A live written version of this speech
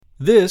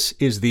This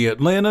is the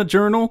Atlanta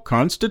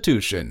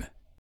Journal-Constitution.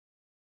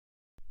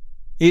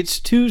 It's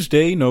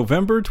Tuesday,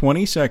 November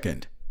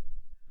 22nd.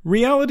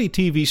 Reality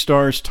TV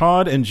stars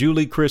Todd and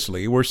Julie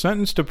Chrisley were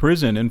sentenced to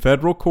prison in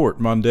federal court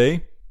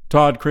Monday.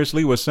 Todd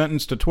Chrisley was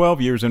sentenced to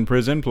 12 years in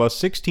prison plus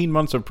 16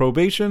 months of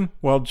probation,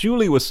 while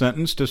Julie was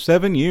sentenced to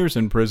 7 years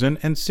in prison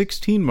and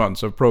 16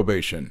 months of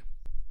probation.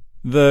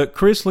 The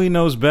Chrisley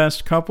Knows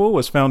Best couple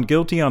was found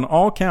guilty on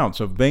all counts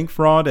of bank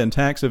fraud and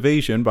tax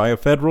evasion by a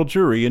federal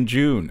jury in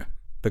June.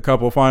 The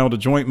couple filed a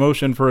joint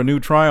motion for a new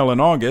trial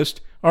in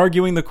August,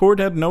 arguing the court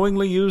had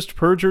knowingly used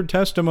perjured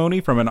testimony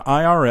from an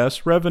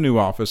IRS revenue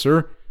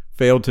officer,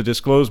 failed to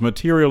disclose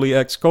materially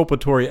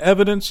exculpatory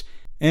evidence,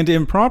 and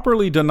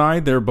improperly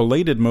denied their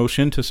belated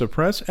motion to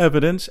suppress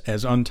evidence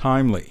as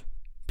untimely.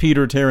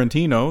 Peter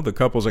Tarantino, the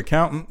couple's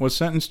accountant, was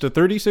sentenced to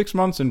 36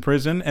 months in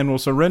prison and will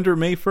surrender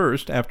May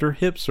 1st after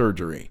hip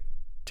surgery.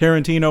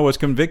 Tarantino was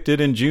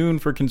convicted in June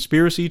for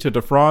conspiracy to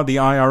defraud the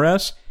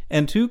IRS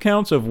and 2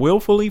 counts of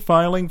willfully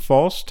filing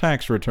false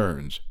tax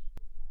returns.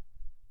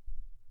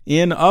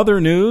 In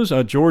other news,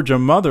 a Georgia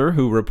mother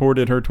who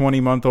reported her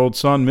 20-month-old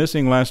son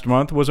missing last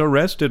month was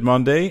arrested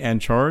Monday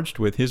and charged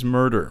with his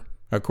murder.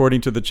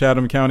 According to the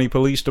Chatham County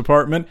Police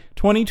Department,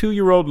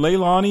 22-year-old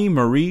Leilani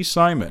Marie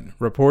Simon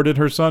reported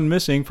her son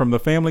missing from the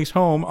family's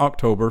home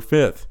October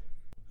 5th.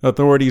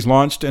 Authorities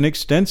launched an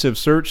extensive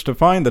search to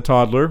find the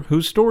toddler,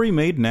 whose story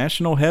made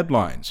national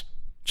headlines.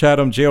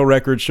 Chatham jail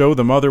records show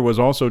the mother was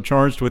also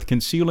charged with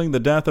concealing the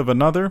death of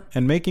another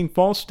and making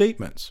false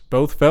statements,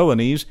 both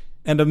felonies,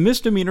 and a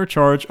misdemeanor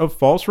charge of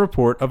false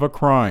report of a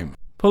crime.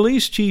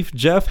 Police Chief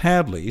Jeff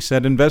Hadley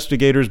said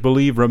investigators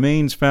believe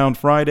remains found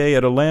Friday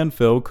at a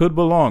landfill could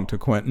belong to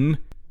Quentin.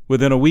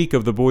 Within a week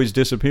of the boy's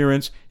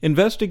disappearance,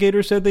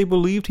 investigators said they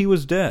believed he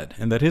was dead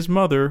and that his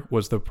mother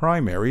was the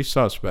primary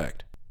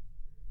suspect.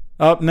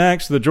 Up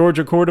next, the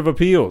Georgia Court of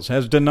Appeals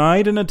has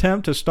denied an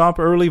attempt to stop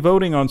early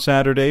voting on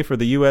Saturday for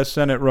the U.S.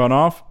 Senate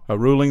runoff, a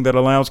ruling that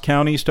allows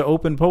counties to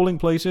open polling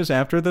places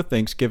after the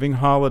Thanksgiving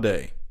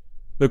holiday.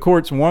 The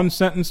court's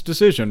one-sentence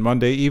decision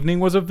Monday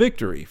evening was a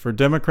victory for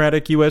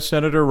Democratic U.S.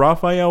 Senator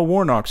Raphael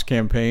Warnock's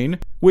campaign,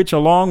 which,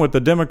 along with the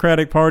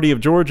Democratic Party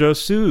of Georgia,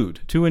 sued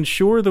to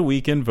ensure the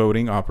weekend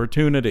voting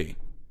opportunity.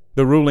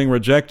 The ruling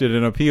rejected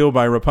an appeal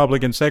by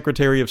Republican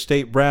Secretary of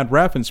State Brad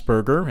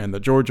Raffensperger and the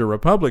Georgia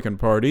Republican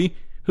Party,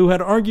 who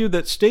had argued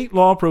that state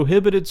law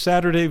prohibited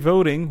Saturday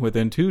voting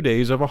within 2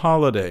 days of a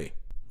holiday.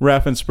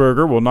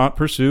 Raffensperger will not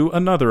pursue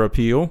another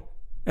appeal.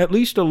 At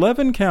least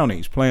 11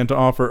 counties plan to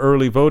offer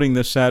early voting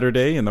this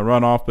Saturday in the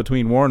runoff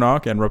between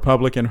Warnock and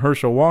Republican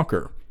Herschel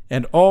Walker,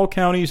 and all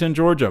counties in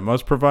Georgia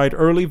must provide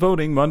early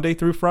voting Monday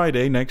through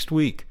Friday next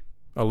week.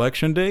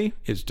 Election Day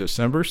is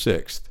December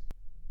 6th.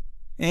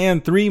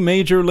 And 3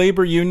 major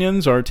labor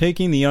unions are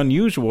taking the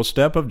unusual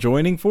step of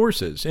joining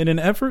forces in an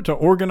effort to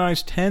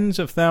organize tens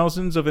of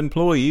thousands of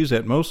employees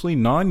at mostly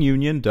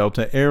non-union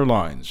Delta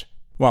Airlines.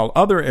 While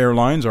other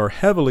airlines are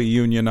heavily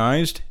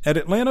unionized, at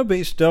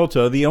Atlanta-based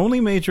Delta, the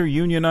only major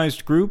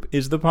unionized group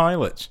is the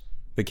pilots.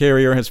 The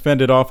carrier has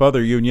fended off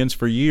other unions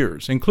for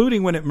years,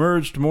 including when it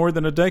merged more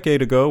than a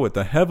decade ago with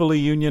the heavily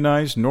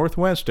unionized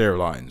Northwest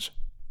Airlines.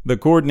 The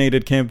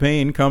coordinated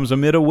campaign comes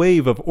amid a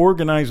wave of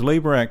organized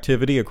labor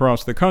activity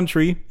across the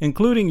country,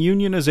 including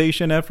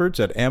unionization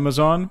efforts at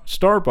Amazon,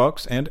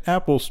 Starbucks, and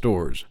Apple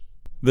stores.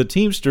 The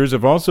Teamsters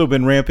have also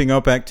been ramping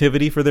up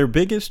activity for their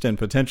biggest and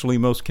potentially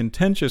most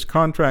contentious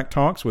contract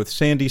talks with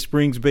Sandy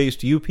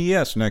Springs-based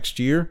UPS next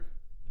year.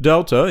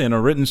 Delta, in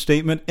a written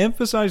statement,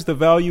 emphasized the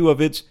value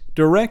of its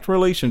direct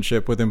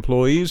relationship with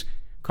employees,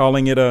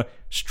 calling it a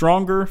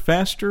stronger,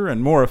 faster,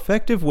 and more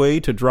effective way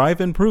to drive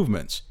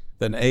improvements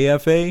than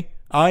AFA,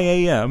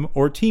 IAM,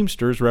 or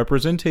Teamsters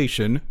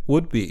representation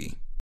would be.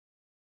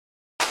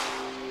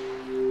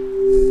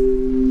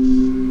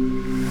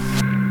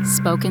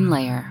 Spoken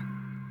Layer.